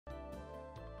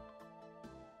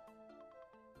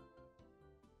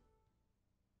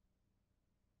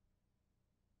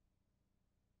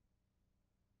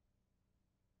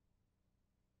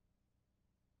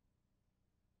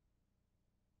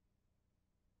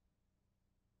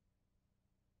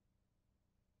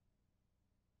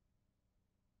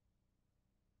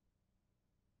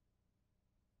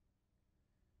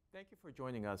Thank you for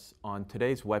joining us on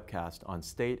today's webcast on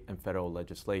state and federal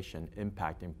legislation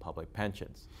impacting public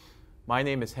pensions. My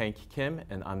name is Hank Kim,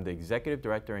 and I'm the Executive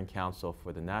Director and Counsel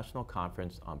for the National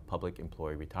Conference on Public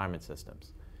Employee Retirement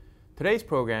Systems. Today's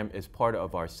program is part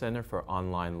of our Center for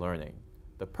Online Learning.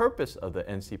 The purpose of the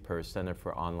NCPERS Center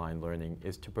for Online Learning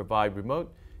is to provide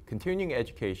remote continuing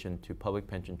education to public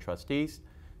pension trustees,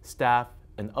 staff,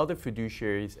 and other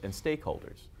fiduciaries and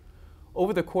stakeholders.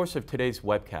 Over the course of today's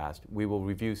webcast, we will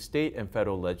review state and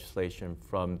federal legislation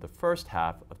from the first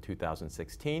half of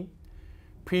 2016,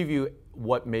 preview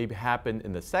what may happen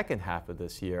in the second half of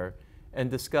this year,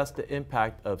 and discuss the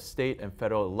impact of state and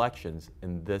federal elections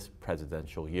in this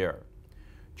presidential year.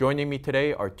 Joining me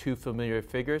today are two familiar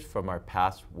figures from our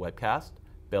past webcast: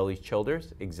 Bailey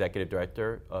Childers, Executive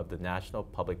Director of the National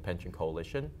Public Pension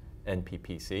Coalition,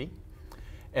 NPPC,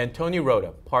 and Tony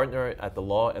Roda, partner at the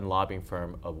law and lobbying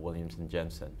firm of Williams &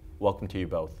 Jensen. Welcome to you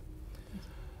both.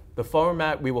 The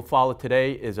format we will follow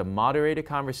today is a moderated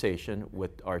conversation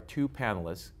with our two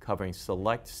panelists covering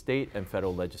select state and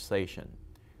federal legislation.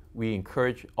 We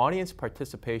encourage audience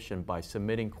participation by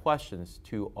submitting questions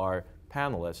to our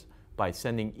panelists by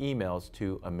sending emails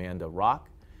to Amanda Rock,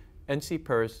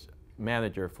 NCPERS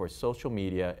Manager for Social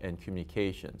Media and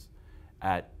Communications,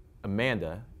 at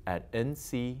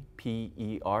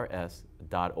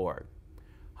amanda@ncpers.org.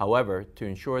 However, to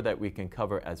ensure that we can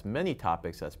cover as many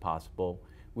topics as possible,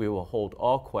 we will hold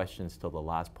all questions till the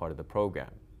last part of the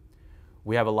program.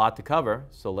 We have a lot to cover,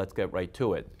 so let's get right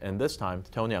to it. And this time,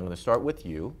 Tony, I'm going to start with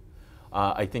you.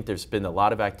 I think there's been a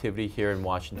lot of activity here in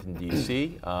Washington,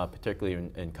 D.C.,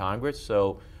 particularly in Congress.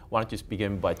 So why don't you just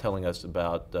begin by telling us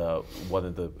about one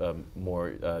of the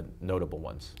more notable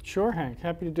ones? Sure, Hank.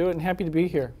 Happy to do it, and happy to be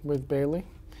here with Bailey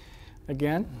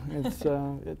again. It's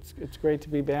great to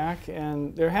be back,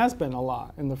 and there has been a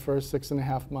lot in the first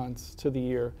 6.5 months to the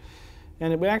year.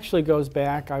 And it actually goes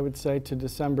back, I would say, to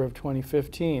December of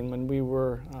 2015, when we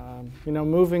were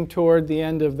moving toward the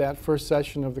end of that first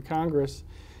session of the Congress,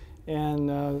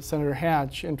 and Senator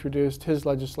Hatch introduced his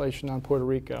legislation on Puerto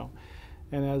Rico.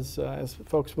 And as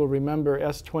folks will remember,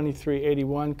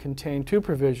 S-2381 contained two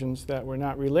provisions that were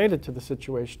not related to the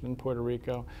situation in Puerto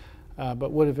Rico,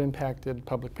 but would have impacted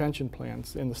public pension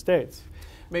plans in the states.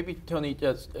 Maybe, Tony,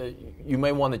 you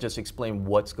may want to just explain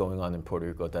what's going on in Puerto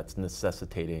Rico that's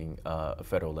necessitating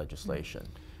federal legislation.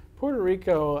 Puerto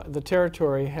Rico, the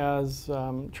territory, has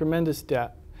tremendous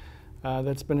debt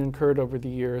that's been incurred over the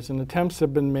years, and attempts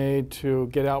have been made to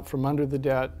get out from under the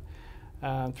debt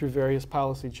through various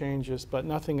policy changes, but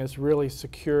nothing has really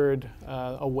secured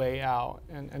a way out.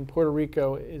 And Puerto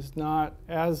Rico is not,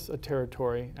 as a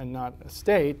territory and not a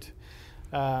state,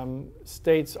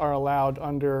 states are allowed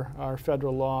under our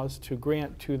federal laws to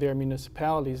grant to their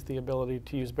municipalities the ability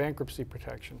to use bankruptcy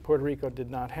protection. Puerto Rico did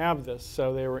not have this,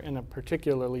 so they were in a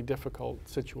particularly difficult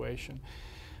situation.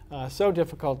 So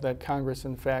difficult that Congress,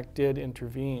 in fact, did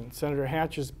intervene. Senator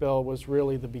Hatch's bill was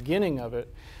really the beginning of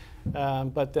it.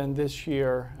 But then this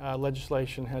year,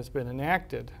 legislation has been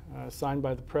enacted, signed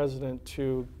by the President,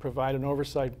 to provide an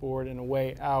oversight board and a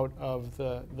way out of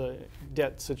the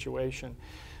debt situation.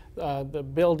 The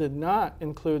bill did not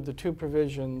include the two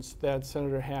provisions that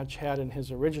Senator Hatch had in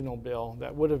his original bill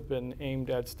that would have been aimed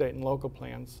at state and local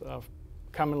plans,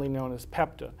 commonly known as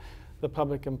PEPTA, the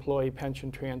Public Employee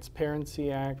Pension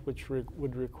Transparency Act, which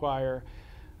would require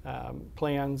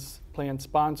plan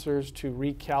sponsors to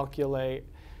recalculate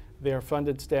their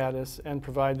funded status and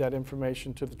provide that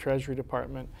information to the Treasury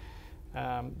Department.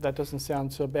 That doesn't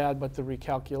sound so bad, but the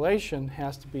recalculation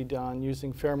has to be done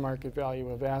using fair market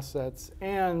value of assets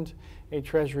and a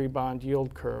Treasury bond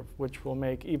yield curve, which will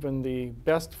make even the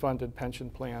best funded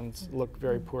pension plans look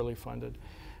very poorly funded.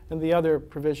 And the other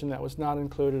provision that was not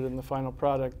included in the final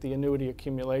product, the annuity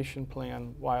accumulation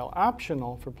plan, while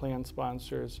optional for plan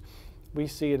sponsors, we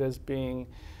see it as being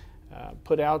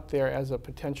put out there as a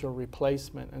potential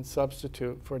replacement and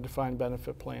substitute for defined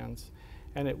benefit plans.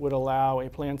 And it would allow a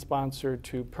plan sponsor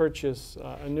to purchase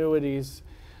annuities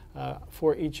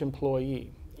for each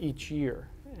employee each year,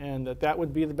 and that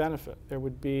would be the benefit. There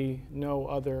would be no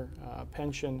other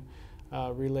pension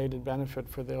related benefit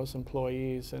for those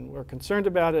employees, and we're concerned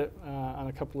about it on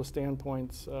a couple of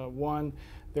standpoints. One,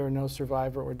 there are no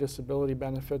survivor or disability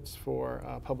benefits for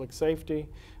public safety.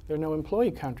 There are no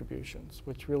employee contributions,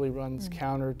 which really runs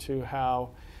counter to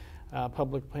how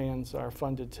public plans are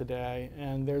funded today.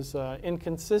 And there's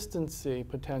inconsistency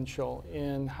potential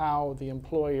in how the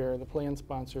employer, the plan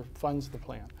sponsor, funds the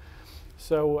plan.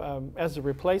 So as a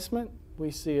replacement,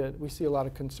 we see a lot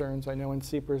of concerns. I know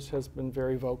NCPERS has been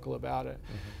very vocal about it.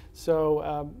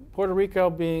 So Puerto Rico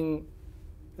being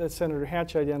that Senator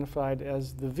Hatch identified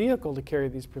as the vehicle to carry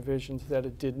these provisions, that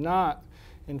it did not,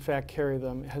 in fact, carry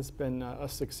them, has been a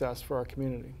success for our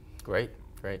community. Great,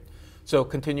 great. So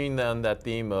continuing on that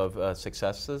theme of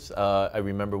successes, I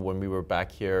remember when we were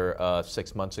back here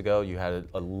 6 months ago, you had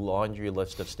a laundry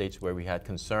list of states where we had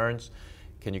concerns.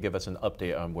 Can you give us an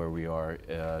update on where we are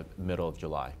middle of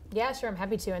July? Yeah, sure, I'm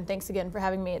happy to, and thanks again for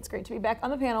having me. It's great to be back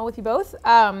on the panel with you both.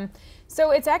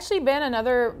 So it's actually been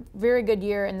another very good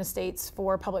year in the states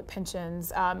for public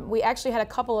pensions. We actually had a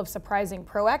couple of surprising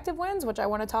proactive wins, which I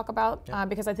want to talk about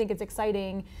because I think it's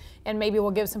exciting, and maybe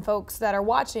we'll give some folks that are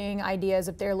watching ideas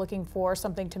if they're looking for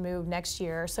something to move next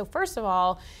year. So first of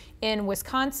all, in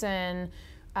Wisconsin,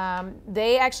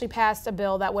 they actually passed a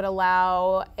bill that would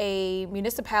allow a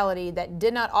municipality that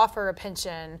did not offer a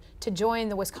pension to join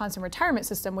the Wisconsin retirement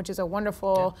system, which is a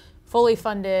wonderful, fully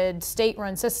funded,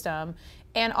 state-run system,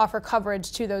 and offer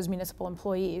coverage to those municipal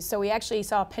employees. So we actually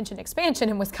saw pension expansion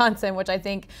in Wisconsin, which I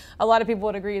think a lot of people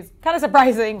would agree is kind of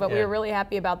surprising, but we were really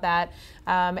happy about that.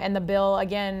 And the bill,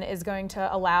 again, is going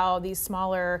to allow these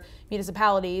smaller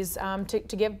municipalities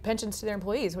to give pensions to their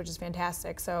employees, which is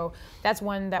fantastic. So that's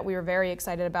one that we were very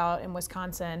excited about in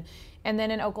Wisconsin. And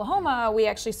then in Oklahoma, we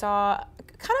actually saw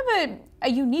kind of a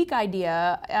unique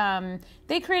idea.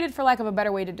 They created, for lack of a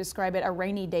better way to describe it, a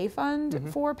rainy day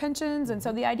fund for pensions. And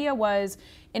so the idea was,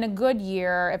 in a good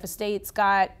year, if a state's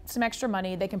got some extra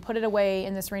money, they can put it away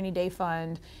in this rainy day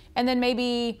fund. And then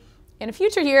maybe in a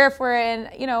future year, if we're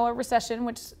in a recession,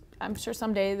 which I'm sure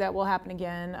someday that will happen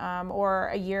again, or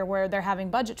a year where they're having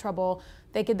budget trouble,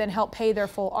 they could then help pay their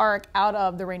full ARC out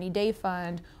of the rainy day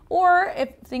fund. Or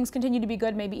if things continue to be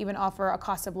good, maybe even offer a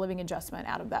cost of living adjustment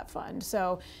out of that fund.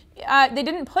 So they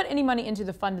didn't put any money into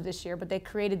the fund this year, but they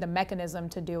created the mechanism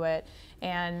to do it.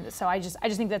 And so I just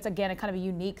think that's, again, a kind of a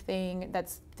unique thing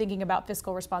that's thinking about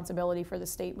fiscal responsibility for the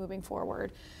state moving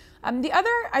forward. The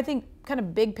other, I think, kind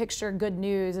of big picture good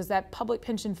news is that public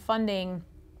pension funding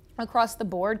across the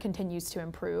board continues to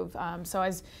improve. So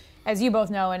as you both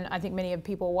know, and I think many of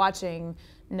people watching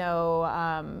know,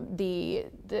 the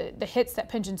hits that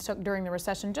pensions took during the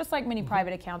recession, just like many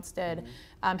private accounts did,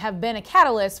 have been a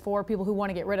catalyst for people who want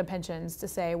to get rid of pensions to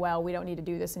say, well, we don't need to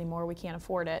do this anymore, we can't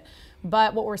afford it.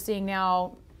 But what we're seeing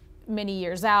now, many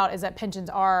years out, is that pensions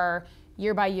are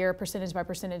year by year, percentage by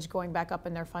percentage, going back up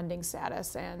in their funding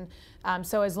status. And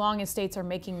so as long as states are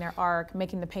making their ARC,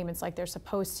 making the payments like they're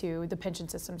supposed to, the pension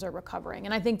systems are recovering.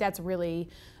 And I think that's really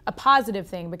a positive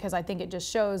thing, because I think it just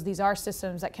shows these are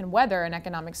systems that can weather an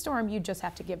economic storm. You just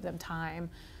have to give them time,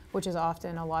 which is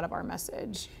often a lot of our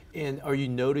message. And are you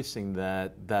noticing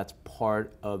that that's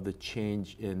part of the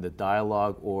change in the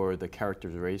dialogue or the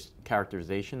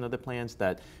characterization of the plans,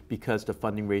 that because the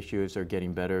funding ratios are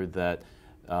getting better, that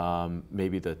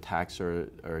maybe the attacks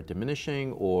are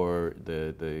diminishing, or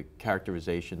the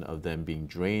characterization of them being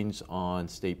drains on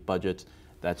state budgets,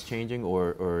 that's changing,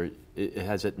 or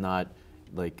has it not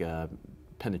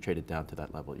penetrated down to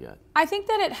that level yet? I think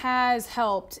that it has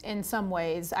helped in some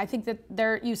ways. I think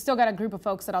that you still got a group of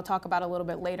folks that I'll talk about a little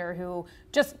bit later who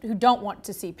don't want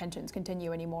to see pensions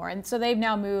continue anymore. And so they've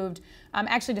now moved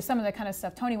actually to some of the kind of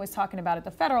stuff Tony was talking about at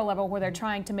the federal level, where they're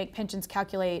trying to make pensions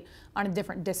calculate on a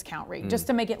different discount rate, just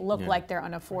to make it look like they're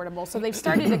unaffordable. So they've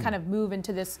started to kind of move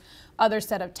into this other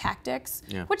set of tactics,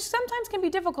 which sometimes can be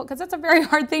difficult, because that's a very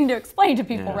hard thing to explain to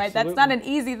people, right? Absolutely. That's not an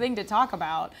easy thing to talk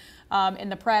about in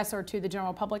the press or to the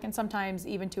general public, and sometimes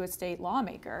even to a state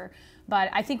lawmaker. But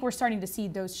I think we're starting to see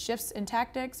those shifts in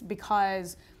tactics,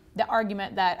 because the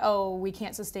argument that, oh, we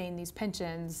can't sustain these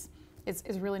pensions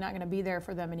is really not going to be there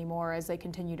for them anymore as they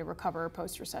continue to recover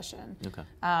post-recession. Okay.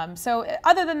 So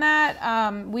other than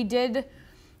that, we did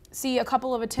see a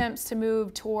couple of attempts to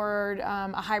move toward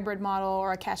a hybrid model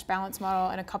or a cash balance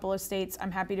model in a couple of states.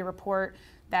 I'm happy to report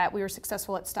that we were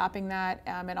successful at stopping that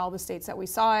in all the states that we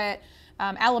saw it.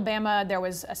 Alabama, there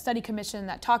was a study commission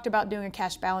that talked about doing a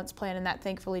cash balance plan, and that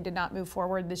thankfully did not move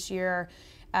forward this year.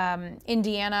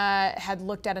 Indiana had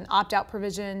looked at an opt-out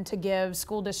provision to give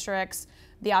school districts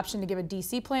the option to give a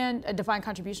DC plan, a defined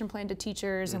contribution plan, to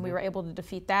teachers, and we were able to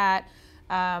defeat that.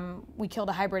 We killed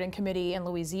a hybrid in committee in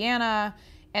Louisiana.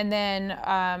 And then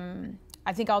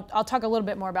I think I'll talk a little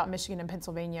bit more about Michigan and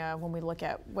Pennsylvania when we look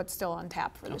at what's still on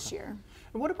tap for this year.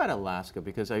 And what about Alaska?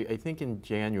 Because I think in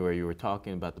January you were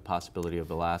talking about the possibility of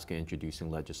Alaska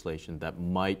introducing legislation that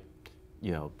might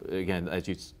you know, again, as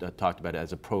you talked about it,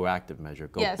 as a proactive measure,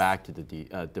 go Yes. back to the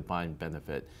defined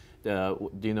benefit. Do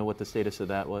you know what the status of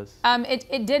that was?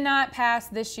 It did not pass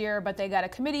this year, but they got a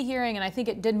committee hearing, and I think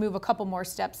it did move a couple more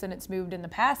steps than it's moved in the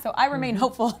past. So I remain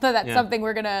hopeful that that's something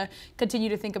we're going to continue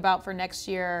to think about for next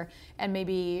year, and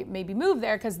maybe move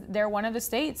there, because they're one of the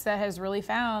states that has really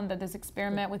found that this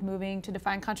experiment with moving to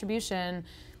defined contribution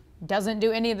doesn't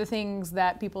do any of the things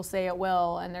that people say it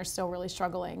will, and they're still really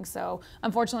struggling. So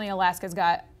unfortunately, Alaska's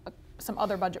got some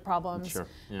other budget problems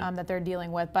that they're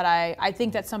dealing with. But I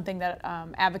think that's something that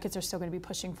advocates are still going to be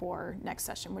pushing for next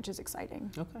session, which is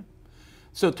exciting. Okay.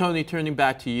 So Tony, turning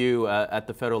back to you at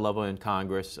the federal level in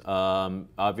Congress,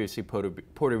 obviously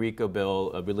Puerto Rico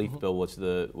bill, relief bill was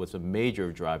a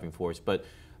major driving force, but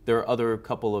there are other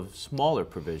couple of smaller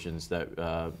provisions that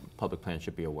public plan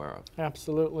should be aware of.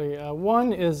 Absolutely.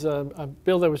 One is a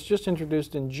bill that was just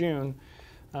introduced in June,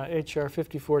 H.R.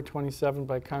 5427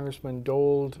 by Congressman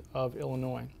Dold of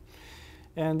Illinois.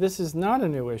 And this is not a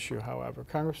new issue, however.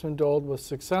 Congressman Dold was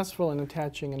successful in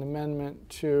attaching an amendment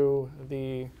to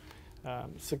the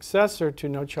successor to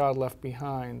No Child Left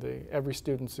Behind, the Every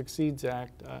Student Succeeds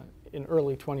Act, in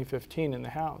early 2015 in the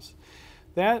House.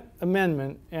 That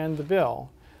amendment and the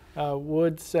bill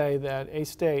would say that a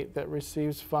state that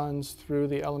receives funds through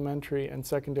the Elementary and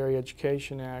Secondary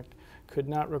Education Act could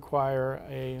not require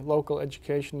a local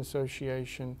education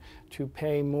association to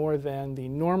pay more than the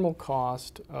normal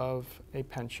cost of a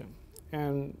pension.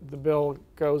 And the bill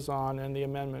goes on, and the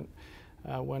amendment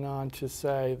went on to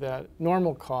say that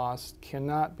normal cost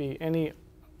cannot be any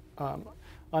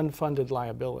unfunded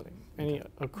liability, any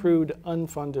accrued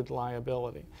unfunded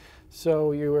liability.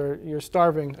 So you're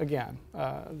starving, again,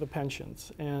 the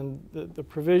pensions. And the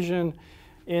provision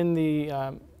in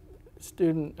the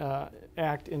Student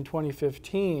Act in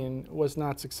 2015 was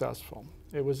not successful.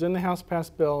 It was in the House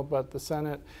passed bill, but the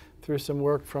Senate, through some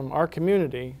work from our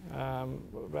community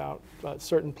about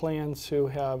certain plans who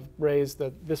have raised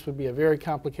that this would be a very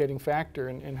complicating factor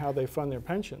in how they fund their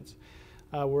pensions,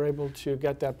 were able to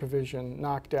get that provision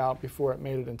knocked out before it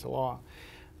made it into law.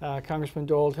 Congressman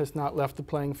Dold has not left the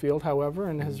playing field, however,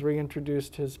 and has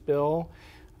reintroduced his bill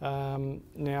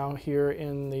now here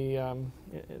in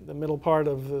the middle part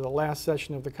of the last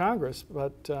session of the Congress.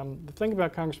 But the thing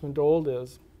about Congressman Dold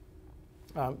is,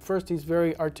 first, he's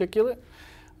very articulate,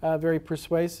 very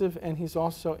persuasive, and he's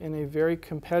also in a very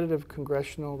competitive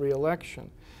congressional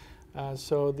reelection.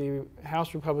 So the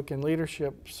House Republican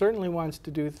leadership certainly wants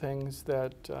to do things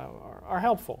that are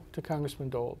helpful to Congressman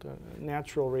Dold, a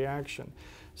natural reaction.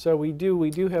 So we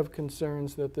do have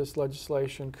concerns that this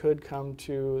legislation could come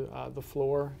to the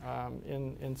floor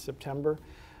in September,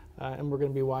 and we're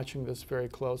going to be watching this very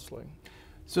closely.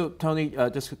 So Tony,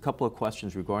 just a couple of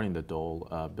questions regarding the Dole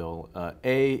bill.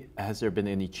 A, has there been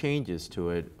any changes to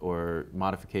it or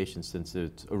modifications since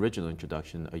its original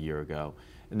introduction a year ago?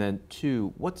 And then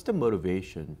two, what's the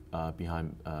motivation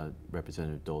behind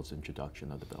Representative Dole's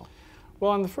introduction of the bill?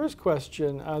 Well, on the first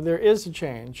question, there is a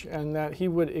change, and that he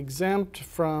would exempt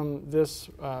from this,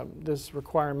 this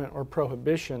requirement or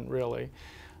prohibition, really,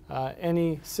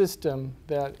 any system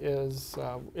that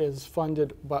is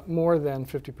funded but more than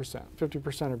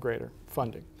 50% or greater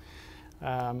funding.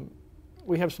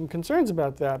 We have some concerns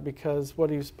about that because what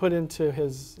he's put into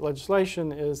his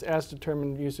legislation is as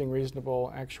determined using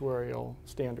reasonable actuarial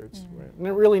standards.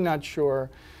 We're really not sure,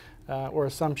 or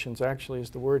assumptions actually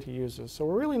is the word he uses. So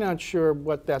we're really not sure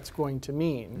what that's going to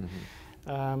mean.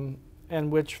 And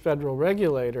which federal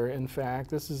regulator, in fact,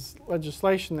 this is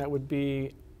legislation that would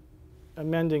be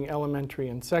amending elementary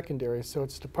and secondary, so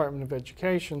it's Department of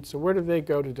Education. So where do they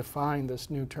go to define this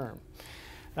new term?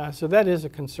 So that is a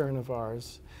concern of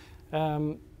ours.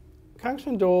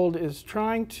 Congressman Dold is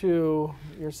trying to,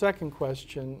 your second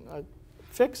question,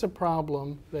 fix a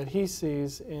problem that he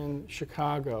sees in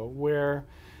Chicago, where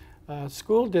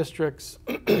school districts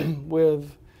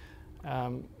with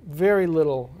very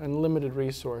little and limited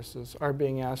resources are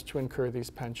being asked to incur these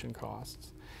pension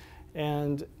costs.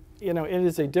 And you know, it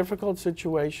is a difficult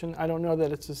situation. I don't know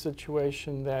that it's a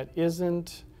situation that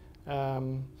isn't,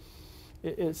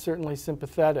 it's certainly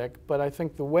sympathetic, but I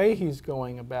think the way he's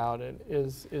going about it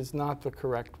is not the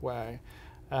correct way.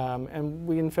 And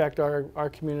we, in fact, our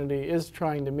community is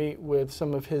trying to meet with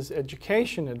some of his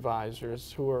education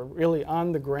advisors who are really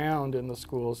on the ground in the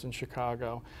schools in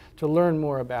Chicago to learn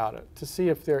more about it, to see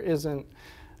if there isn't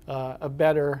a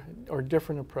better or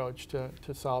different approach to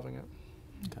solving it.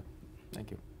 Okay,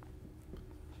 thank you.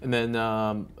 And then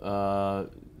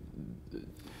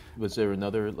Was there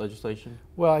another legislation?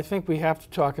 Well, I think we have to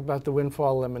talk about the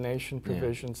windfall elimination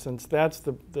provision, since that's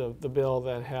the bill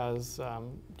that has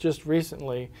just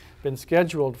recently been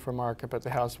scheduled for markup at the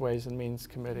House Ways and Means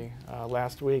Committee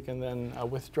last week and then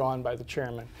withdrawn by the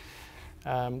chairman.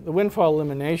 The windfall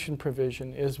elimination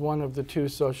provision is one of the 2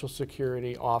 Social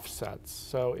Security offsets.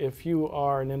 So if you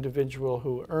are an individual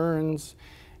who earns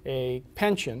a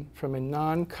pension from a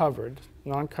non-covered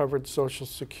Social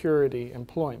Security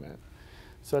employment,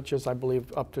 such as I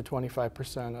believe up to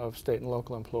 25% of state and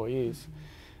local employees,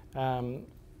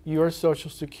 your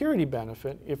Social Security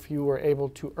benefit, if you were able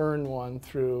to earn one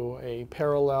through a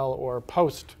parallel or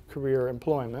post-career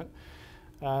employment,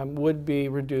 would be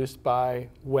reduced by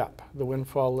WEP, the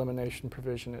windfall elimination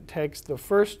provision. It takes the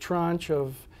first tranche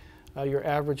of your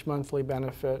average monthly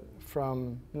benefit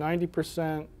from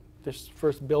 90%, this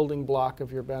first building block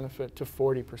of your benefit, to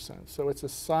 40%. So it's a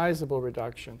sizable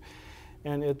reduction.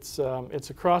 And it's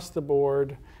across the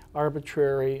board,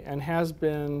 arbitrary, and has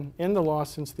been in the law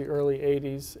since the early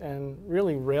 80s and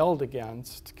really railed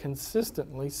against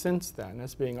consistently since then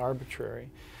as being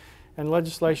arbitrary. And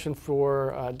legislation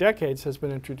for decades has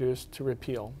been introduced to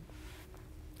repeal.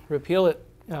 Repeal it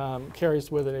carries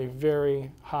with it a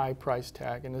very high price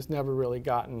tag and has never really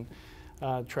gotten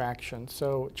traction.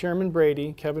 So Chairman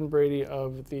Brady, Kevin Brady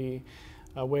of the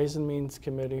Ways and Means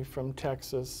Committee from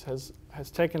Texas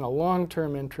has taken a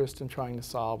long-term interest in trying to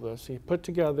solve this. He put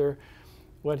together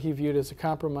what he viewed as a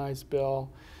compromise bill.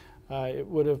 It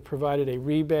would have provided a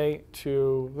rebate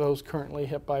to those currently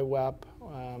hit by WEP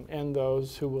and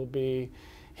those who will be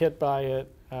hit by it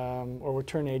or will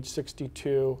turn age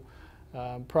 62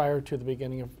 prior to the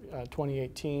beginning of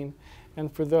 2018.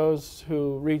 And for those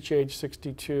who reach age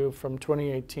 62 from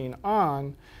 2018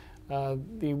 on,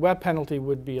 the WEP penalty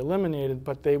would be eliminated,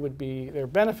 but their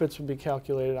benefits would be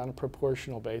calculated on a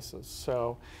proportional basis.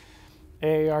 So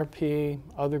AARP,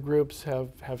 other groups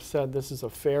have said this is a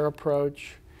fair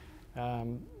approach,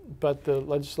 but the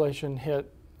legislation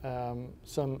hit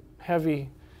some heavy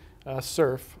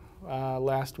surf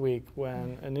last week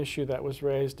when an issue that was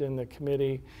raised in the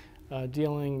committee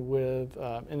dealing with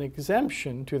an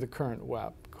exemption to the current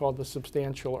WEP called the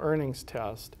substantial earnings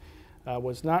test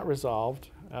was not resolved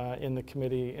in the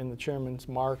committee in the chairman's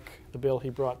the bill he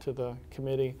brought to the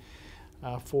committee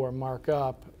for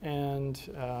markup, and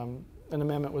an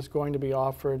amendment was going to be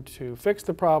offered to fix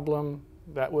the problem.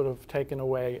 That would have taken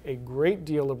away a great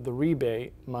deal of the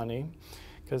rebate money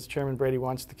because Chairman Brady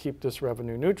wants to keep this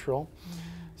revenue neutral.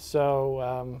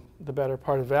 So the better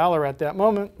part of valor at that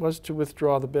moment was to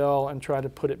withdraw the bill and try to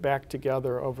put it back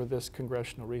together over this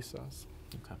congressional recess.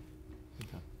 Okay.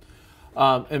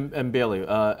 And Bailey,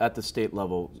 at the state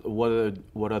level,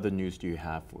 what other news do you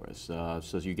have for us?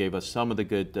 So you gave us some of the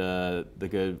good.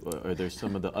 Are there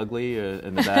some of the ugly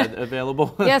and the bad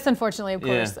available? Yes, unfortunately, of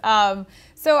course. Yeah.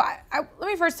 So let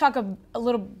me first talk a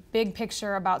little big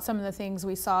picture about some of the things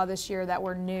we saw this year that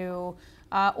were new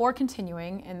or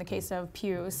continuing in the case of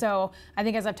Pew. So I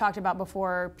think as I've talked about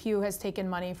before, Pew has taken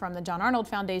money from the John Arnold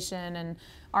Foundation, and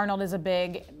Arnold is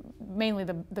mainly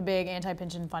the big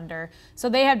anti-pension funder. So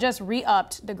they have just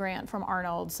re-upped the grant from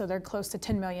Arnold. So they're close to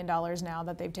 $10 million now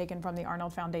that they've taken from the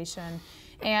Arnold Foundation.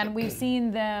 And we've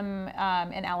seen them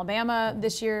in Alabama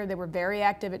this year. They were very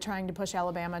active at trying to push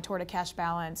Alabama toward a cash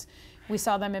balance. We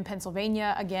saw them in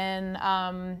Pennsylvania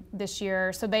again this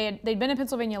year. So they'd been in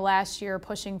Pennsylvania last year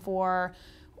pushing for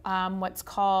what's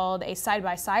called a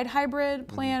side-by-side hybrid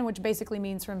plan, which basically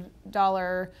means from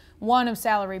 $1 of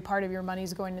salary, part of your money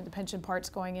is going into the pension, part's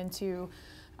going into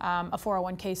a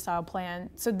 401k style plan.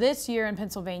 So this year in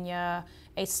Pennsylvania,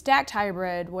 a stacked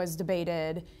hybrid was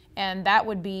debated, and that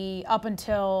would be up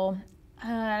until,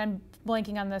 I'm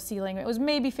blanking on the ceiling, it was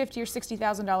maybe $50,000 or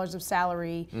 $60,000 of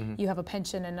salary, you have a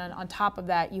pension, and then on top of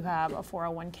that you have a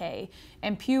 401k.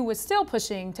 And Pew was still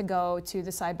pushing to go to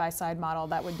the side-by-side model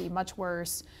that would be much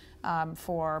worse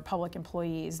for public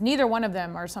employees. Neither one of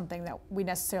them are something that we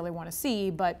necessarily want to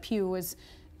see, but Pew was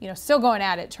still going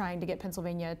at it, trying to get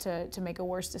Pennsylvania to make a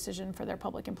worse decision for their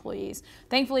public employees.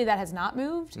 Thankfully, that has not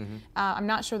moved. I'm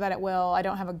not sure that it will. I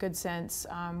don't have a good sense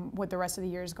what the rest of the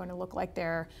year is going to look like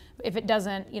there. If it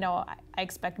doesn't, I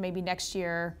expect maybe next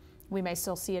year we may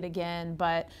still see it again.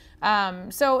 But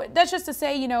so that's just to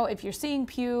say, if you're seeing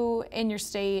Pew in your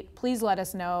state, please let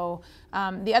us know.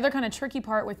 The other kind of tricky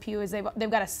part with Pew is they've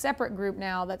got a separate group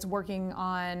now that's working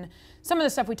on some of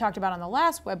the stuff we talked about on the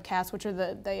last webcast, which are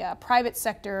the private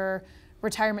sector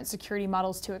retirement security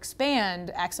models to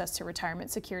expand access to retirement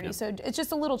security. Yep. So it's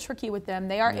just a little tricky with them.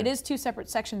 It is two separate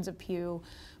sections of Pew,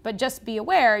 but just be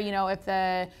aware, if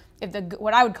the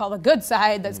what I would call the good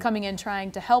side that's coming in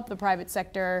trying to help the private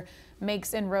sector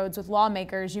makes inroads with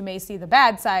lawmakers, you may see the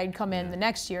bad side come in the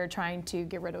next year trying to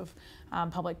get rid of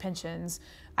public pensions.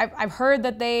 I've heard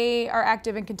that they are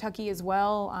active in Kentucky as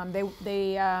well.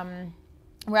 They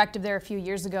were active there a few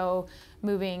years ago,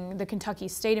 moving the Kentucky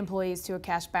state employees to a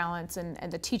cash balance,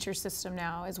 and the teacher system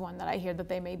now is one that I hear that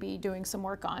they may be doing some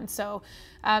work on. So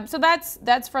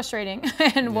that's frustrating,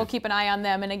 and we'll keep an eye on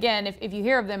them. And again, if you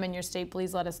hear of them in your state,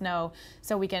 please let us know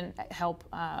so we can help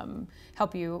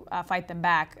you fight them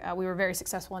back. We were very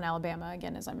successful in Alabama,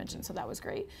 again, as I mentioned, so that was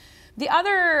great. The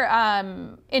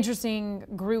other interesting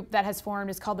group that has formed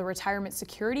is called the Retirement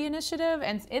Security Initiative,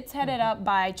 and it's headed up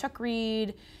by Chuck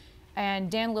Reed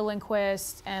and Dan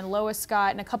Lillenquist and Lois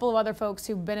Scott and a couple of other folks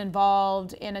who've been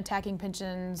involved in attacking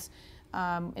pensions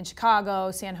in Chicago,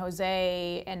 San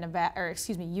Jose,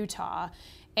 and Utah.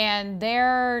 And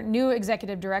their new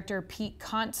executive director, Pete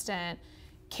Constant,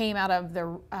 came out of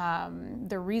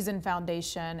the Reason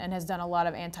Foundation and has done a lot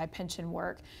of anti-pension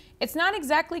work. It's not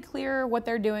exactly clear what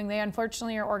they're doing. They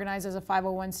unfortunately are organized as a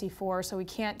 501c4, so we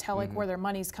can't tell like where their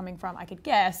money's coming from. I could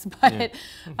guess, but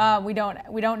we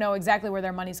don't know exactly where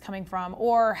their money's coming from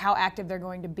or how active they're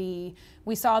going to be.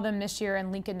 We saw them this year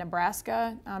in Lincoln,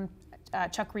 Nebraska.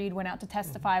 Chuck Reed went out to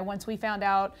testify. Once we found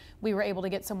out, we were able to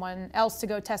get someone else to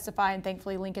go testify, and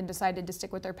thankfully Lincoln decided to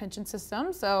stick with their pension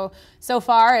system. So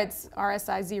far it's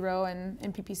RSI 0 and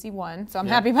NPPC 1, so I'm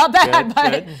happy about that.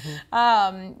 But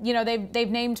you know, they've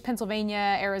named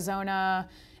Pennsylvania, Arizona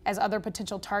as other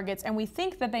potential targets, and we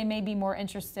think that they may be more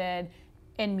interested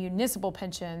in municipal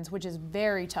pensions, which is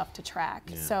very tough to track.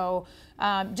 Yeah. So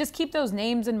just keep those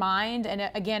names in mind.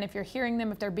 And again, if you're hearing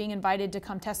them, if they're being invited to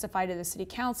come testify to the city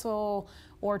council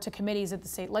or to committees at the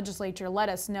state legislature, let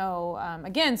us know,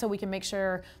 again, so we can make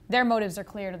sure their motives are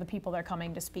clear to the people they're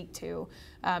coming to speak to.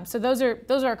 So those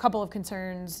are a couple of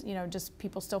concerns, you know, just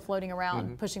people still floating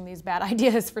around pushing these bad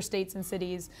ideas for states and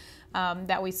cities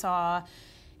that we saw.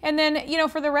 And then, you know,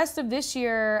 for the rest of this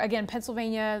year, again,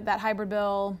 Pennsylvania, that hybrid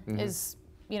bill is,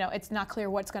 you know, it's not clear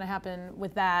what's going to happen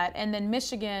with that. And then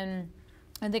Michigan,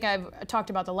 I think I've talked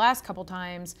about the last couple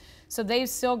times. So they've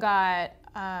still got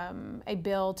a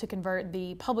bill to convert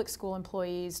the public school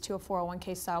employees to a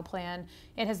 401k style plan.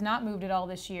 It has not moved at all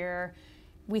this year.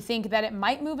 We think that it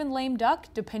might move in lame duck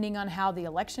depending on how the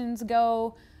elections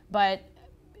go, but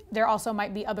there also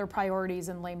might be other priorities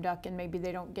in lame duck, and maybe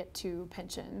they don't get to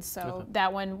pensions. So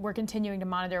that one we're continuing to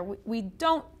monitor. We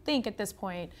don't think at this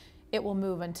point it will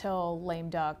move until lame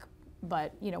duck,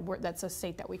 but you know, that's a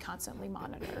state that we constantly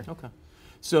monitor. Okay.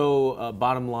 So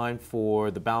bottom line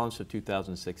for the balance of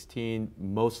 2016,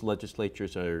 most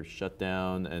legislatures are shut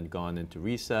down and gone into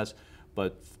recess,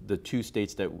 but the two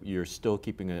states that you're still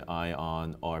keeping an eye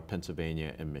on are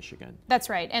Pennsylvania and Michigan. That's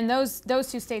right, and those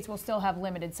two states will still have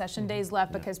limited session days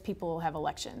left because people will have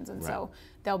elections, and so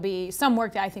there'll be some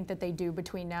work that I think that they do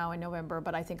between now and November,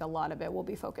 but I think a lot of it will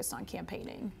be focused on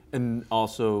campaigning. And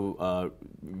also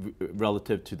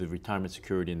relative to the Retirement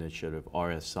Security Initiative,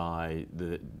 RSI,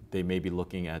 they may be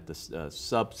looking at the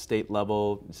sub-state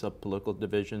level, sub-political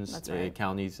divisions,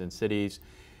 counties and cities.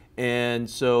 And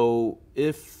so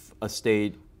if a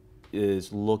state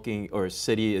is looking, or a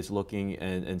city is looking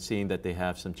and seeing that they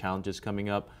have some challenges coming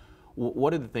up,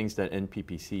 what are the things that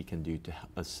NPPC can do to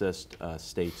assist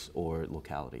states or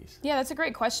localities? Yeah, that's a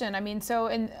great question. I mean, so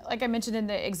like I mentioned in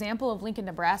the example of Lincoln,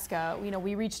 Nebraska, you know,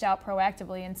 we reached out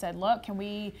proactively and said, look, can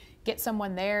we get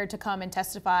someone there to come and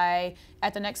testify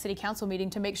at the next city council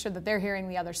meeting to make sure that they're hearing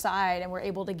the other side, and we're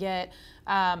able to get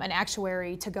an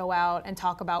actuary to go out and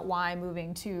talk about why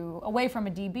moving away from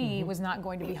a DB was not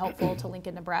going to be helpful to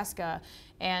Lincoln, Nebraska.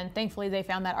 And thankfully they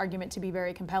found that argument to be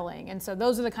very compelling. And so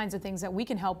those are the kinds of things that we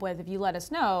can help with if you let us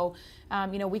know.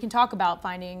 You know, we can talk about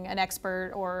finding an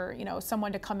expert or, you know,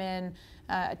 someone to come in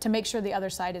to make sure the other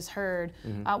side is heard.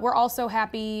 We're also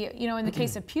happy, you know, in the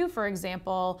case of Pew, for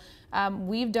example,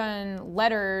 we've done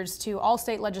letters to all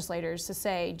state legislators to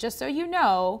say, just so you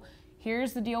know,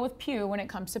 here's the deal with Pew when it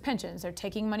comes to pensions. They're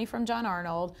taking money from John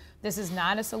Arnold. This is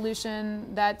not a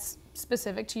solution that's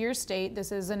specific to your state.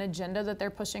 This is an agenda that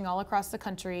they're pushing all across the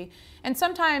country. And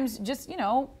sometimes just, you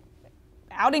know,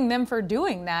 outing them for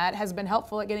doing that has been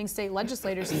helpful at getting state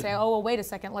legislators to say, oh, well, wait a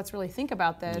second, let's really think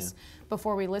about this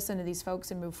before we listen to these folks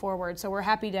and move forward. So we're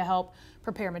happy to help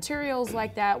prepare materials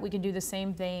like that. We can do the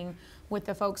same thing with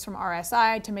the folks from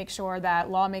RSI to make sure that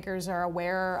lawmakers are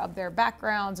aware of their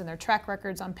backgrounds and their track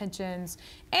records on pensions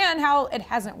and how it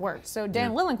hasn't worked. So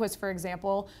Dan Lillenquist, for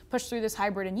example, pushed through this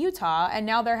hybrid in Utah, and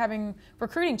now they're having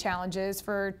recruiting challenges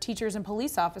for teachers and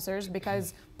police officers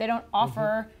because they don't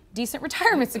offer decent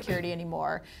retirement security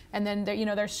anymore. And then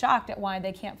they're shocked at why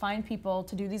they can't find people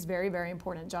to do these very, very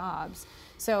important jobs.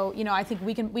 So I think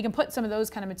we can put some of those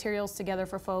kind of materials together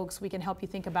for folks. We can help you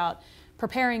think about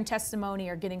preparing testimony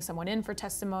or getting someone in for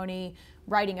testimony,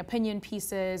 writing opinion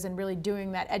pieces, and really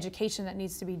doing that education that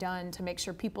needs to be done to make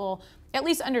sure people at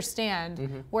least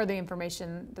understand where the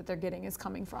information that they're getting is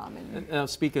coming from. And now,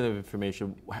 speaking of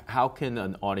information, how can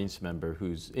an audience member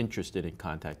who's interested in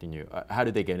contacting you, how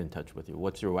do they get in touch with you?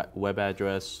 What's your web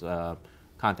address,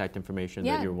 contact information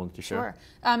that you're willing to share?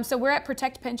 Sure. So we're at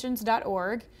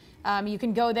protectpensions.org. You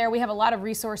can go there. We have a lot of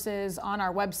resources on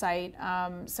our website,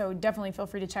 so definitely feel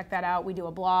free to check that out. We do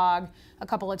a blog a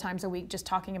couple of times a week just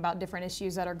talking about different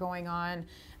issues that are going on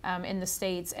in the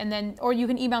states. And then, or you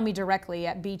can email me directly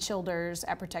at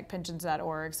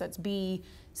bchilders@protectpensions.org. So it's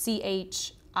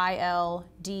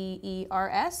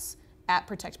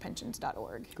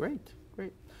bchilders@protectpensions.org. Great,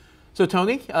 great. So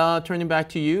Tony, turning back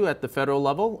to you at the federal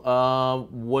level,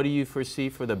 what do you foresee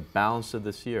for the balance of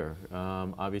this year?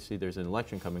 Obviously, there's an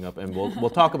election coming up, and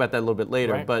we'll talk about that a little bit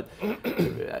later. Right. But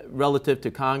relative to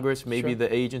Congress, maybe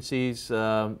the agencies,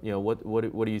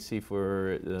 what do you see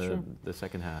for the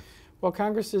second half? Well,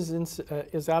 Congress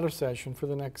is out of session for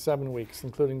the next 7 weeks,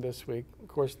 including this week. Of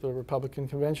course, the Republican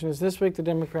convention is this week, the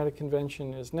Democratic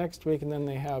convention is next week, and then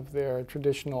they have their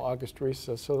traditional August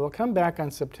recess. So they'll come back on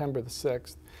September the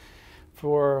 6th.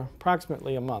 For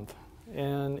approximately a month.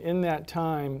 And in that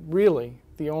time, really,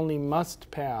 the only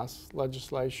must-pass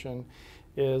legislation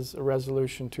is a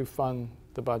resolution to fund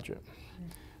the budget.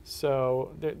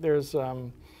 So there's a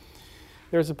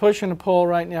push and a pull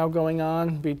right now going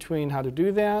on between how to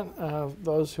do that.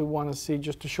 Those who want to see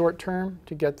just a short term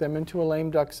to get them into a lame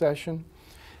duck session,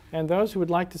 and those who would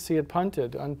like to see it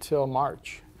punted until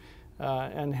March.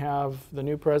 And have the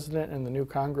new president and the new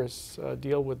Congress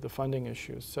deal with the funding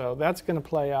issues. So that's going to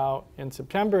play out in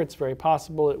September. It's very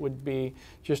possible it would be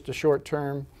just a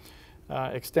short-term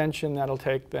extension that'll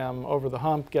take them over the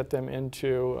hump, get them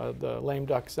into the lame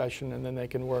duck session, and then they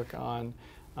can work on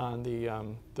the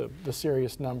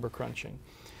serious number crunching.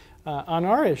 On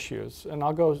our issues, and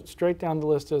I'll go straight down the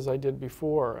list as I did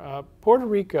before, Puerto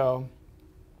Rico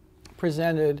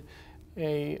presented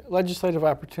a legislative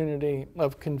opportunity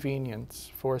of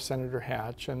convenience for Senator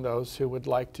Hatch and those who would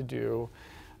like to do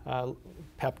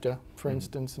PEPTA, for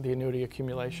instance, the annuity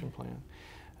accumulation plan.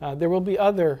 There will be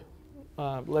other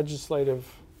legislative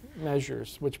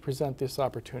measures which present this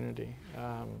opportunity,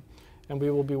 and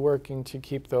we will be working to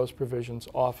keep those provisions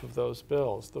off of those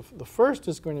bills. The first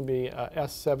is going to be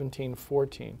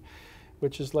S-1714,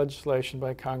 which is legislation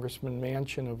by Congressman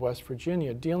Manchin of West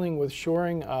Virginia dealing with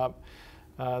shoring up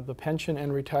the pension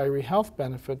and retiree health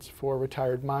benefits for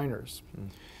retired miners.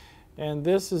 And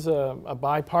this is a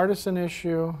bipartisan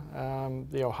issue.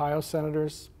 The Ohio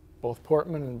senators, both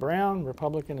Portman and Brown,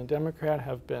 Republican and Democrat,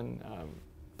 have been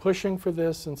pushing for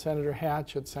this, and Senator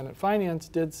Hatch at Senate Finance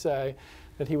did say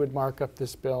that he would mark up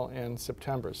this bill in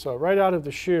September. So right out of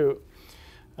the chute,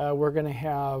 we're going to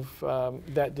have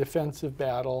that defensive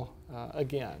battle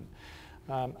again.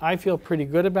 I feel pretty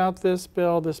good about this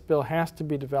bill. This bill has to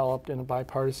be developed in a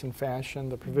bipartisan fashion.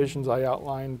 The provisions I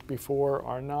outlined before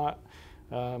are not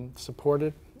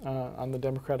supported on the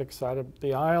Democratic side of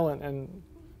the aisle, and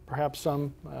perhaps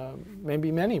some,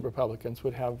 maybe many Republicans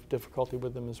would have difficulty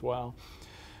with them as well.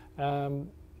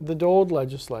 The DOLE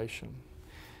legislation,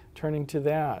 turning to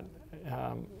that,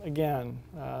 again,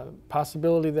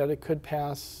 possibility that it could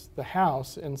pass the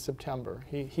House in September.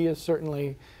 He is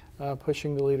certainly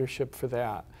pushing the leadership for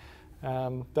that.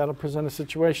 That'll present a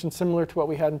situation similar to what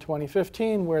we had in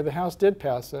 2015, where the House did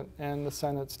pass it and the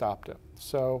Senate stopped it.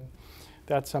 So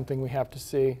that's something we have to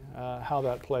see how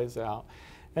that plays out.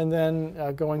 And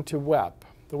then going to WEP,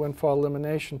 the windfall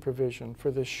elimination provision for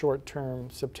this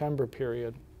short-term September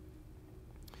period.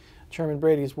 Chairman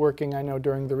Brady's working, I know,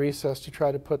 during the recess to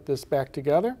try to put this back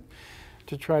together,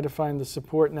 to try to find the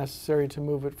support necessary to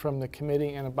move it from the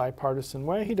committee in a bipartisan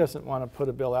way. He doesn't want to put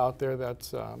a bill out there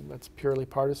that's purely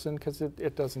partisan, because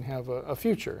it doesn't have a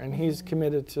future, and he's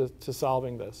committed to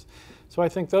solving this. So I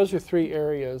think those are three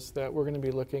areas that we're going to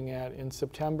be looking at in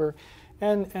September,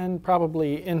 and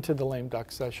probably into the lame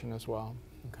duck session as well.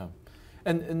 Okay.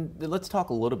 And let's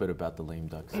talk a little bit about the lame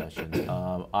duck session.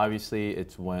 Obviously,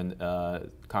 it's when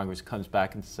Congress comes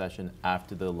back into session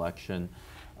after the election.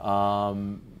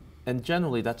 And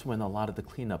generally, that's when a lot of the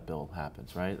cleanup bill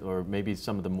happens, right? Or maybe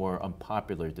some of the more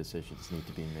unpopular decisions need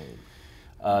to be made.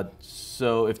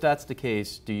 So if that's the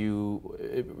case, do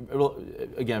you,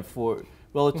 again, for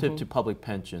relative to public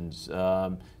pensions,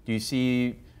 do you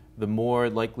see the more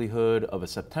likelihood of a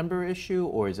September issue,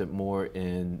 or is it more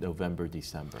in November,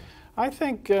 December? I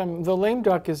think the lame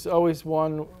duck is always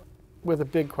one with a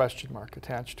big question mark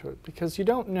attached to it, because you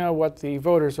don't know what the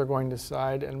voters are going to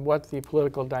decide and what the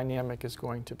political dynamic is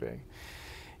going to be.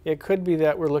 It could be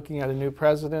that we're looking at a new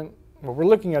president. Well, we're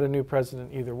looking at a new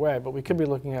president either way, but we could be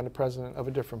looking at a president of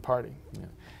a different party.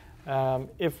 Yeah.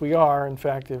 If we are, in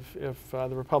fact, if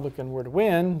the Republican were to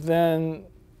win, then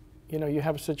you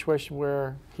have a situation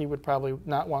where he would probably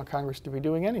not want Congress to be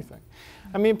doing anything.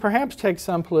 I mean, perhaps take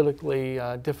some politically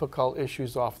difficult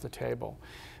issues off the table.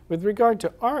 With regard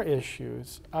to our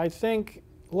issues, I think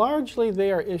largely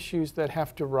they are issues that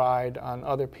have to ride on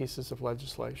other pieces of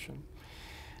legislation.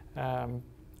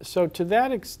 So to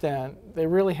that extent, there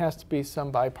really has to be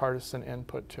some bipartisan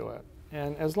input to it.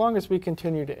 And as long as we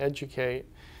continue to educate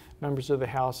members of the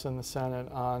House and the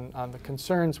Senate on the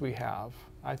concerns we have,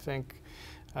 I think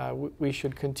we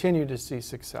should continue to see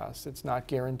success. It's not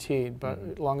guaranteed, but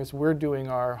as long as we're doing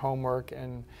our homework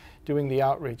and doing the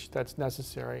outreach that's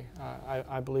necessary,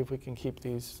 I believe we can keep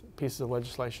these pieces of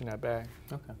legislation at bay.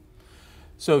 Okay.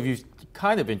 So you've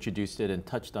kind of introduced it and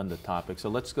touched on the topic. So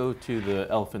let's go to the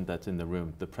elephant that's in the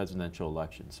room, the presidential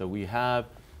election. So we have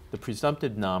the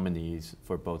presumptive nominees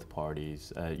for both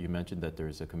parties. You mentioned that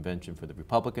there's a convention for the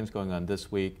Republicans going on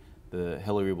this week.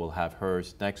 Hillary will have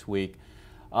hers next week.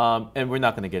 And we're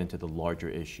not going to get into the larger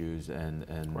issues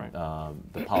and right.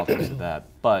 The politics of that.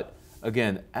 But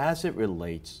again, as it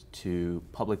relates to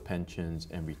public pensions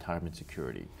and retirement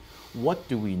security, what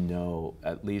do we know,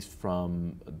 at least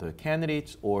from the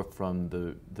candidates or from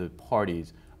the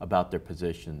parties, about their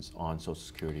positions on Social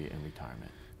Security and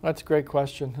retirement? That's a great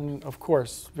question, and of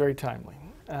course, very timely.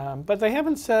 But they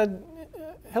haven't said,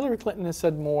 Hillary Clinton has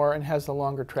said more and has a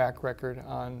longer track record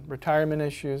on retirement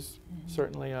issues,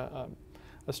 certainly a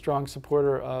strong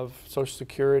supporter of Social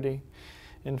Security.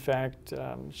 In fact,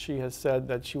 she has said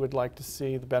that she would like to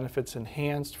see the benefits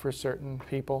enhanced for certain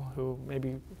people who may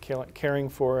be caring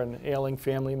for an ailing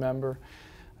family member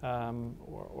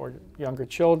or younger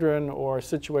children, or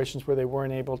situations where they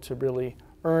weren't able to really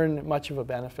earn much of a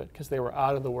benefit because they were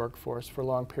out of the workforce for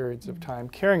long periods of time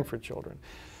caring for children.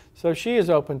 So she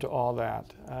is open to all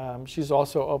that. She's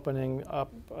also opening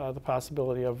up the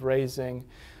possibility of raising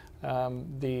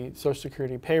the Social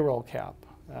Security payroll cap,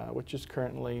 which is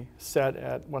currently set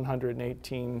at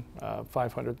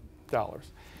 $118,500.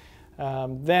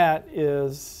 That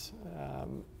is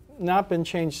not been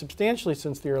changed substantially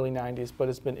since the early 90s, but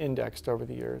has been indexed over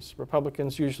the years.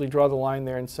 Republicans usually draw the line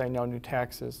there and say no new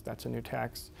taxes. That's a new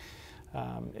tax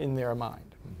in their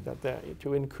mind. That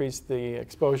to increase the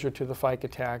exposure to the FICA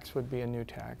tax would be a new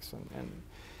tax. And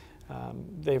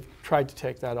they've tried to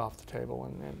take that off the table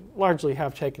and largely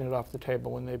have taken it off the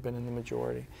table when they've been in the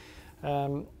majority.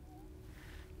 Donald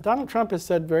Trump has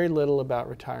said very little about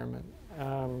retirement.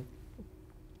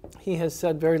 He has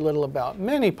said very little about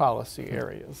many policy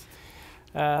areas,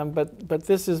 but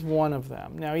this is one of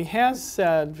them. Now, he has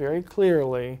said very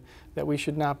clearly that we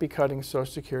should not be cutting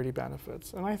Social Security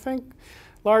benefits. And I think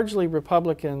largely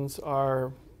Republicans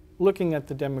are looking at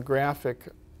the demographic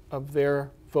of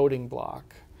their voting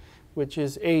bloc, which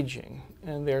is aging,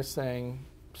 and they're saying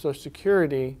Social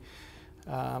Security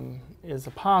is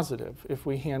a positive if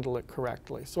we handle it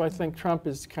correctly. So I think Trump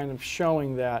is kind of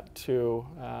showing that to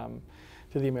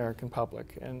the American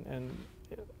public, and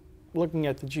looking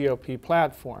at the GOP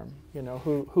platform,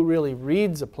 who really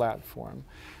reads a platform,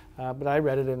 but I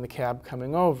read it in the cab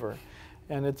coming over.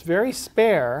 And it's very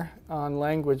spare on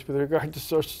language with regard to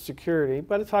Social Security,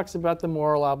 but it talks about the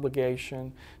moral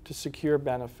obligation to secure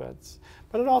benefits.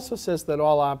 But it also says that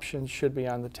all options should be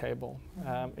on the table.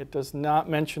 It does not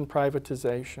mention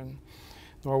privatization,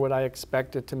 nor would I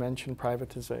expect it to mention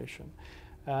privatization.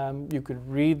 You could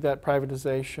read that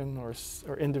privatization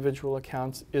or individual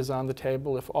accounts is on the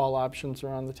table if all options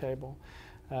are on the table.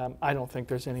 I don't think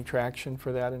there's any traction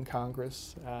for that in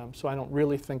Congress, so I don't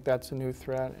really think that's a new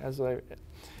threat. As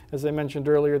I mentioned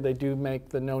earlier, they do make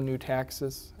the no new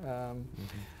taxes,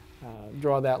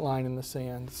 draw that line in the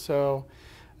sand. So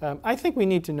I think we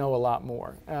need to know a lot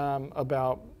more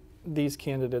about these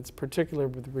candidates,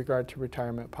 particularly with regard to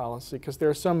retirement policy, because there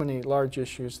are so many large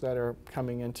issues that are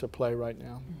coming into play right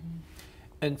now.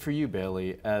 And for you,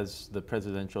 Bailey, as the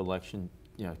presidential election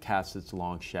casts its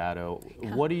long shadow,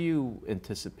 what are you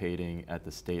anticipating at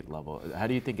the state level? How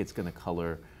do you think it's going to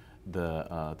color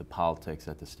the politics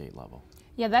at the state level?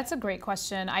 Yeah, that's a great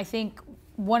question. I think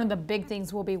one of the big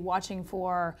things we'll be watching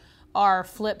for are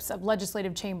flips of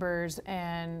legislative chambers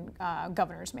and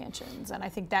governor's mansions. And I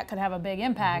think that could have a big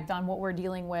impact on what we're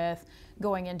dealing with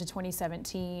going into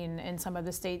 2017 in some of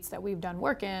the states that we've done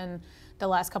work in the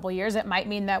last couple of years. It might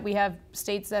mean that we have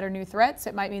states that are new threats.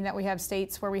 It might mean that we have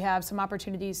states where we have some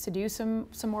opportunities to do some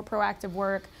more proactive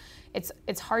work.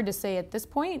 It's hard to say at this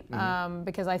point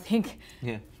because I think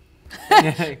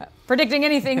predicting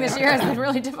anything this year has been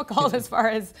really difficult as far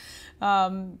as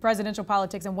presidential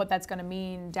politics and what that's going to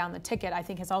mean down the ticket. I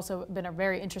think has also been a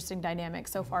very interesting dynamic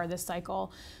so far this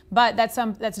cycle. But that's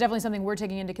definitely something we're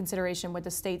taking into consideration with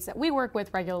the states that we work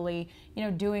with regularly.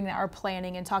 Doing our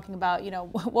planning and talking about.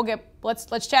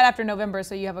 Let's chat after November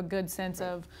so you have a good sense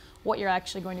of what you're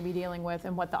actually going to be dealing with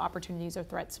and what the opportunities or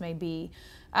threats may be.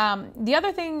 The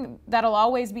other thing that'll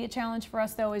always be a challenge for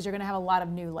us, though, is you're going to have a lot of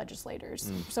new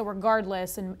legislators. So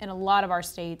regardless, in a lot of our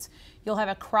states, you'll have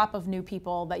a crop of new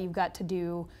people that you've got to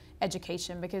do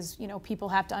education because, people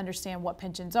have to understand what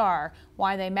pensions are,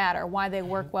 why they matter, why they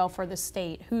work well for the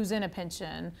state, who's in a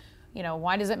pension,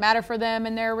 why does it matter for them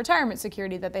in their retirement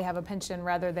security that they have a pension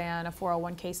rather than a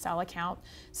 401k style account.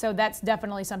 So that's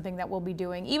definitely something that we'll be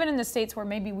doing. Even in the states where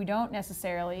maybe we don't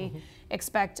necessarily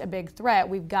expect a big threat,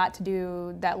 we've got to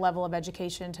do that level of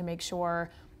education to make sure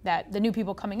that the new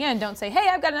people coming in don't say, hey,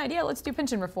 I've got an idea, let's do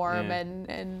pension reform.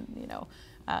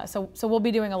 So we'll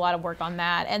be doing a lot of work on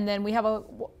that. And then we have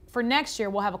for next year,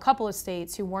 we'll have a couple of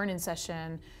states who weren't in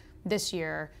session this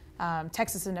year.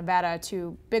 Texas and Nevada,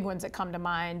 two big ones that come to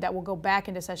mind that will go back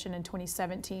into session in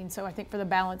 2017. So I think for the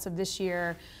balance of this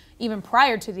year, even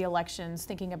prior to the elections,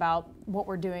 thinking about what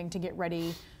we're doing to get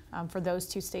ready for those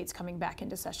two states coming back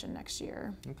into session next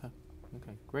year. Okay,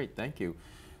 great, thank you.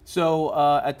 So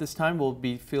at this time, we'll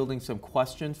be fielding some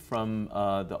questions from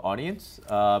the audience.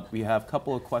 We have a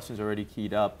couple of questions already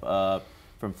keyed up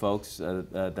from folks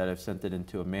that have sent it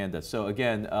into Amanda. So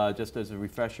again, just as a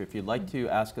refresher, if you'd like to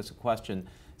ask us a question,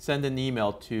 send an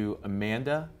email to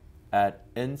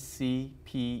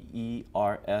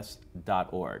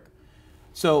amanda@ncpers.org.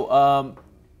 So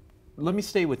let me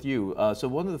stay with you. So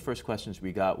one of the first questions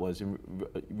we got was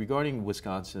regarding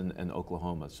Wisconsin and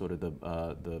Oklahoma, sort of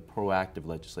the proactive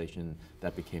legislation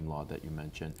that became law that you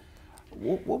mentioned.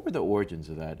 What were the origins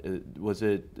of that? Was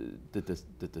it did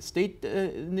the state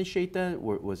initiate that,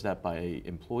 or was that by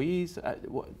employees?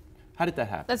 How did that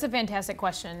happen? That's a fantastic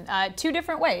question. Two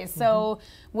different ways. So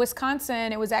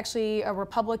Wisconsin, it was actually a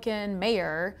Republican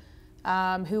mayor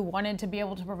who wanted to be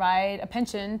able to provide a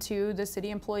pension to the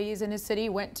city employees in his city,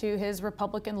 went to his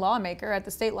Republican lawmaker at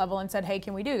the state level and said, hey,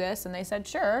 can we do this? And they said,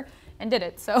 sure, and did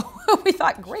it. So we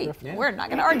thought, great, we're not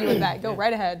going to argue with that. Go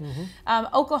right ahead.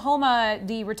 Oklahoma,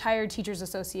 the Retired Teachers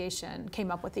Association came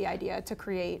up with the idea to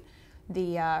create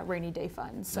the rainy day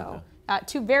fund. So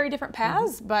two very different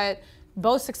paths, but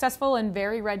both successful in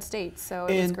very red states, so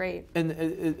it was great. And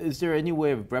is there any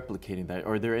way of replicating that?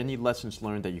 Are there any lessons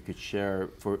learned that you could share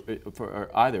for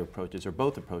either approaches or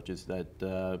both approaches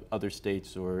that other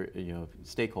states or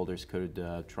stakeholders could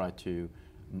try to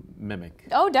mimic?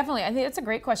 Oh, definitely. I think that's a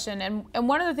great question. And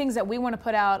one of the things that we want to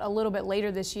put out a little bit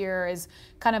later this year is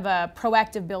kind of a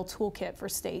proactive bill toolkit for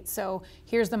states. So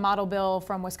here's the model bill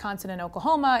from Wisconsin and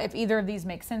Oklahoma. If either of these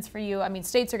make sense for you, I mean,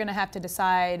 states are going to have to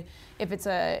decide if it's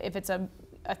a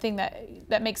thing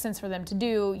that makes sense for them to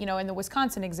do. In the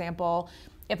Wisconsin example,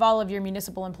 if all of your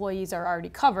municipal employees are already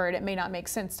covered, it may not make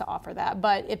sense to offer that.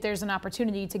 But if there's an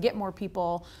opportunity to get more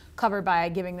people covered by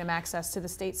giving them access to the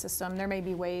state system, there may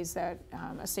be ways that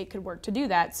a state could work to do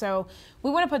that. So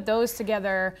we want to put those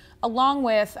together along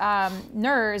with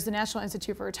NCPERS, the National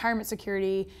Institute for Retirement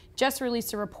Security, just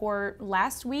released a report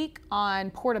last week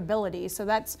on portability. So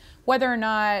that's whether or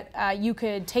not you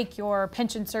could take your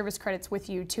pension service credits with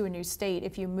you to a new state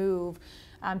if you move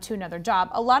to another job.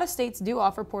 A lot of states do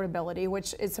offer portability,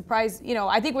 which is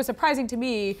I think was surprising to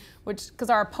me,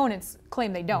 because our opponents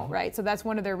claim they don't, right? So that's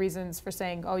one of their reasons for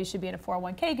saying, oh, you should be in a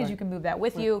 401k because you can move that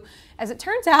with you. As it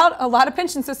turns out, a lot of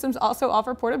pension systems also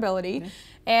offer portability.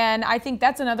 And I think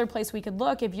that's another place we could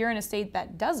look. If you're in a state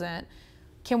that doesn't,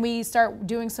 can we start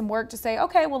doing some work to say,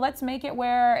 okay, well, let's make it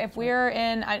where if we're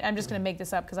in, I'm just going to make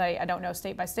this up because I don't know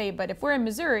state by state, but if we're in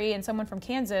Missouri and someone from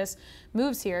Kansas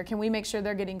moves here, can we make sure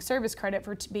they're getting service credit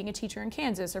for being a teacher in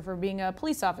Kansas or for being a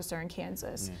police officer in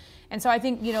Kansas? And so I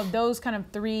think, those kind of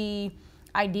three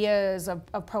ideas of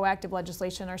proactive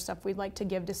legislation are stuff we'd like to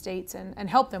give to states and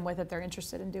help them with if they're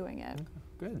interested in doing it. Okay,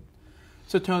 good.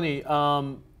 So Tony,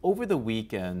 over the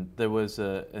weekend, there was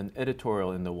an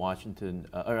editorial in the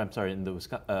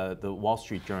the Wall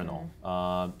Street Journal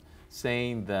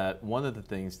saying that one of the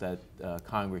things that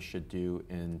Congress should do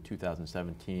in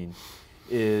 2017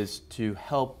 is to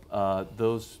help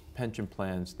those pension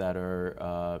plans that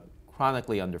are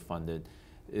chronically underfunded,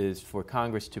 is for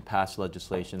Congress to pass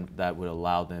legislation that would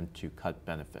allow them to cut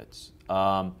benefits.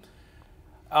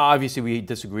 Obviously, we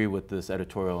disagree with this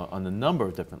editorial on a number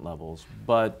of different levels,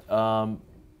 but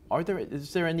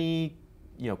is there any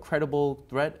credible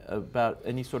threat about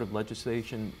any sort of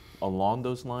legislation along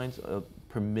those lines of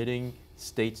permitting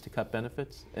states to cut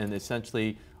benefits and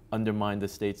essentially undermine the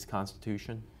state's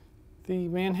constitution? The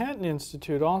Manhattan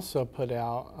Institute also put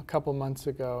out a couple months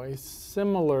ago a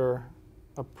similar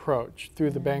approach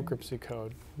through the bankruptcy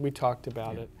code. We talked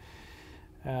about it,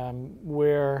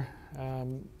 where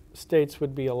states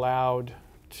would be allowed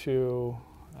to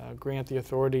grant the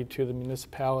authority to the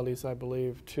municipalities, I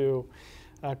believe, to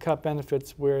cut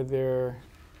benefits where their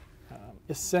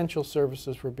essential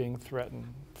services were being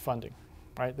threatened funding,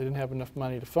 right? They didn't have enough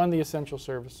money to fund the essential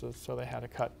services, so they had to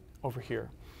cut over here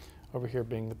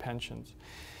being the pensions.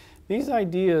 These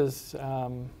ideas,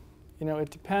 it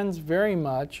depends very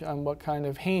much on what kind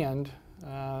of hand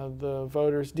the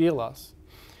voters deal us.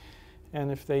 And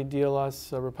if they deal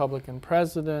us a Republican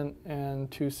president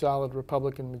and 2 solid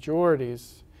Republican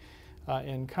majorities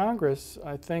in Congress,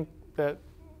 I think that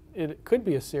it could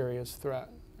be a serious threat.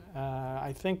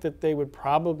 I think that they would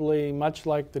probably, much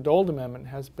like the Dole Amendment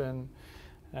has been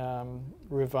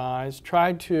revised,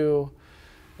 try to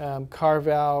carve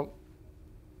out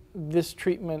this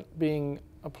treatment being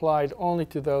applied only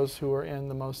to those who are in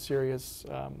the most serious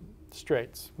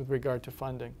straits with regard to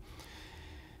funding.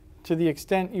 To the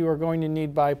extent you are going to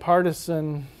need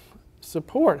bipartisan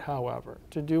support, however,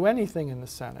 to do anything in the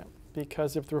Senate,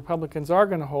 because if the Republicans are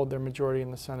going to hold their majority in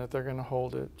the Senate, they're going to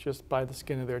hold it just by the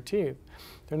skin of their teeth.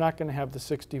 They're not going to have the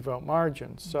 60-vote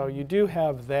margin. So you do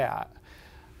have that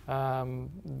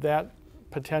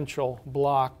potential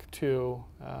block to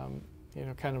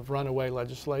kind of runaway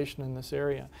legislation in this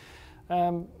area.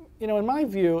 In my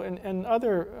view, and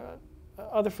other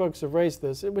folks have raised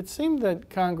this, it would seem that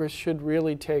Congress should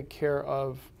really take care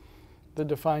of the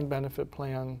defined benefit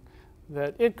plan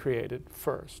that it created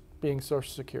first, being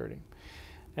Social Security.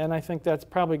 And I think that's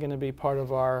probably going to be part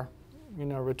of our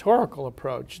rhetorical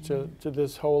approach to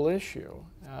this whole issue.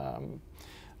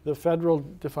 The federal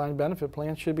defined benefit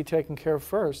plan should be taken care of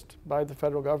first by the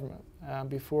federal government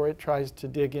before it tries to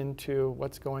dig into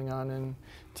what's going on in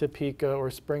Topeka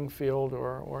or Springfield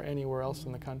or anywhere else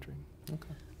in the country.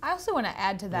 Okay. I also want to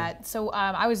add to that. So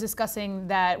I was discussing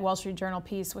that Wall Street Journal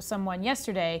piece with someone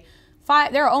yesterday.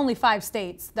 There are only 5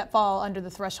 states that fall under the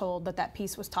threshold that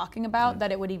piece was talking about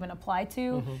that it would even apply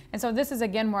to. And so this is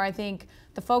again where I think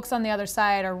the folks on the other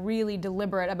side are really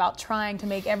deliberate about trying to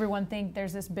make everyone think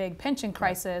there's this big pension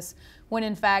crisis when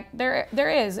in fact there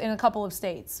is in a couple of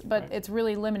states, but it's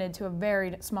really limited to a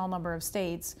very small number of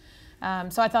states.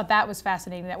 So I thought that was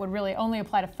fascinating. That would really only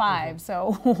apply to 5.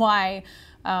 So why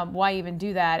even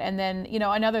do that? And then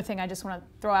another thing I just want to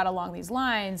throw out along these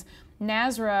lines.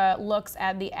 NASRA looks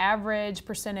at the average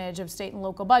percentage of state and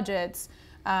local budgets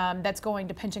that's going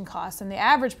to pension costs, and the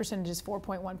average percentage is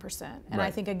 4.1%. And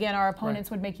I think, again, our opponents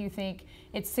would make you think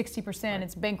it's 60%,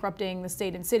 it's bankrupting the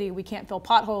state and city, we can't fill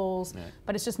potholes,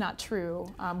 but it's just not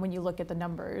true when you look at the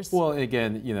numbers. Well,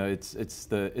 again,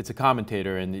 it's a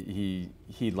commentator, and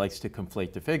he likes to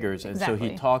conflate the figures, and so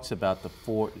he talks about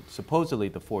supposedly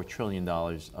the $4 trillion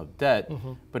of debt,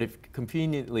 but it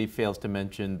conveniently fails to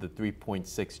mention the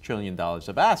 $3.6 trillion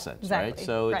of assets, right?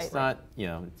 So it's not,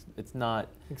 it's not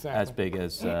as big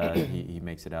as he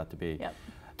makes it out to be.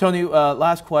 Tony,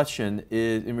 last question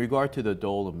is in regard to the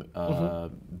Dole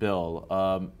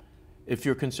bill. If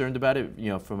you're concerned about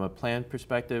it, from a plan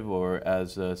perspective or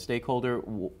as a stakeholder,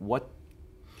 what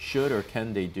should or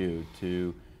can they do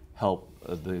to help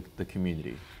the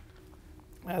community?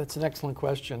 That's an excellent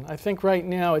question. I think right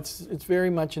now it's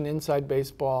very much an inside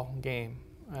baseball game.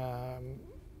 I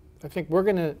think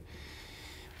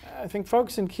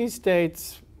folks in key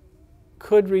states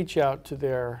could reach out to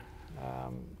their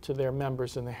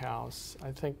members in the House.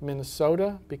 I think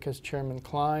Minnesota, because Chairman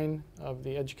Klein of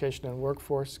the Education and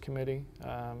Workforce Committee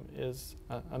is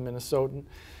a Minnesotan.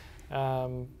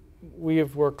 We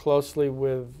have worked closely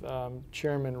with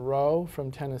Chairman Rowe from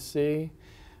Tennessee,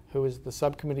 who is the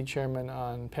subcommittee chairman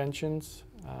on pensions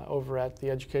over at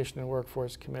the Education and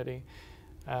Workforce Committee,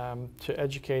 to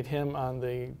educate him on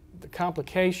the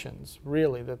complications,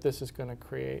 really, that this is going to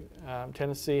create.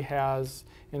 Tennessee has,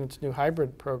 in its new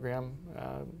hybrid program,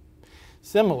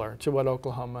 similar to what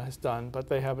Oklahoma has done, but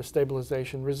they have a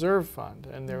stabilization reserve fund,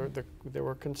 and there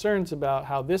were concerns about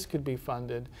how this could be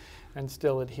funded and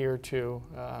still adhere to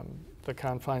the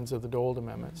confines of the Dole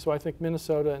Amendment. So I think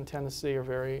Minnesota and Tennessee are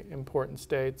very important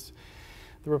states.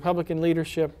 The Republican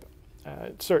leadership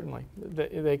certainly,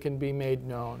 they can be made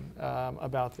known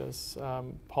about this.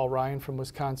 Paul Ryan from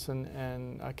Wisconsin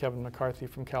and Kevin McCarthy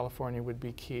from California would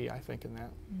be key, I think, in that.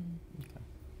 Okay.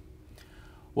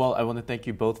 Well, I want to thank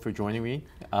you both for joining me.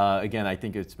 Again, I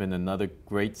think it's been another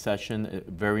great session,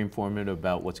 very informative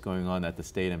about what's going on at the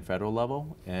state and federal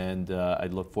level. And I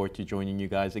look forward to joining you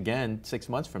guys again 6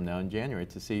 months from now in January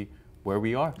to see where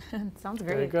we are. Sounds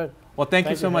great. Very good. Well, thank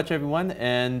you so much, everyone.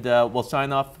 And we'll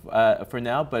sign off for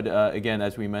now. But again,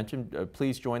 as we mentioned,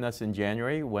 please join us in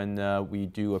January when we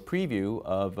do a preview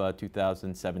of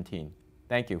 2017.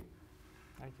 Thank you.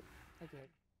 Thank you. Thank you.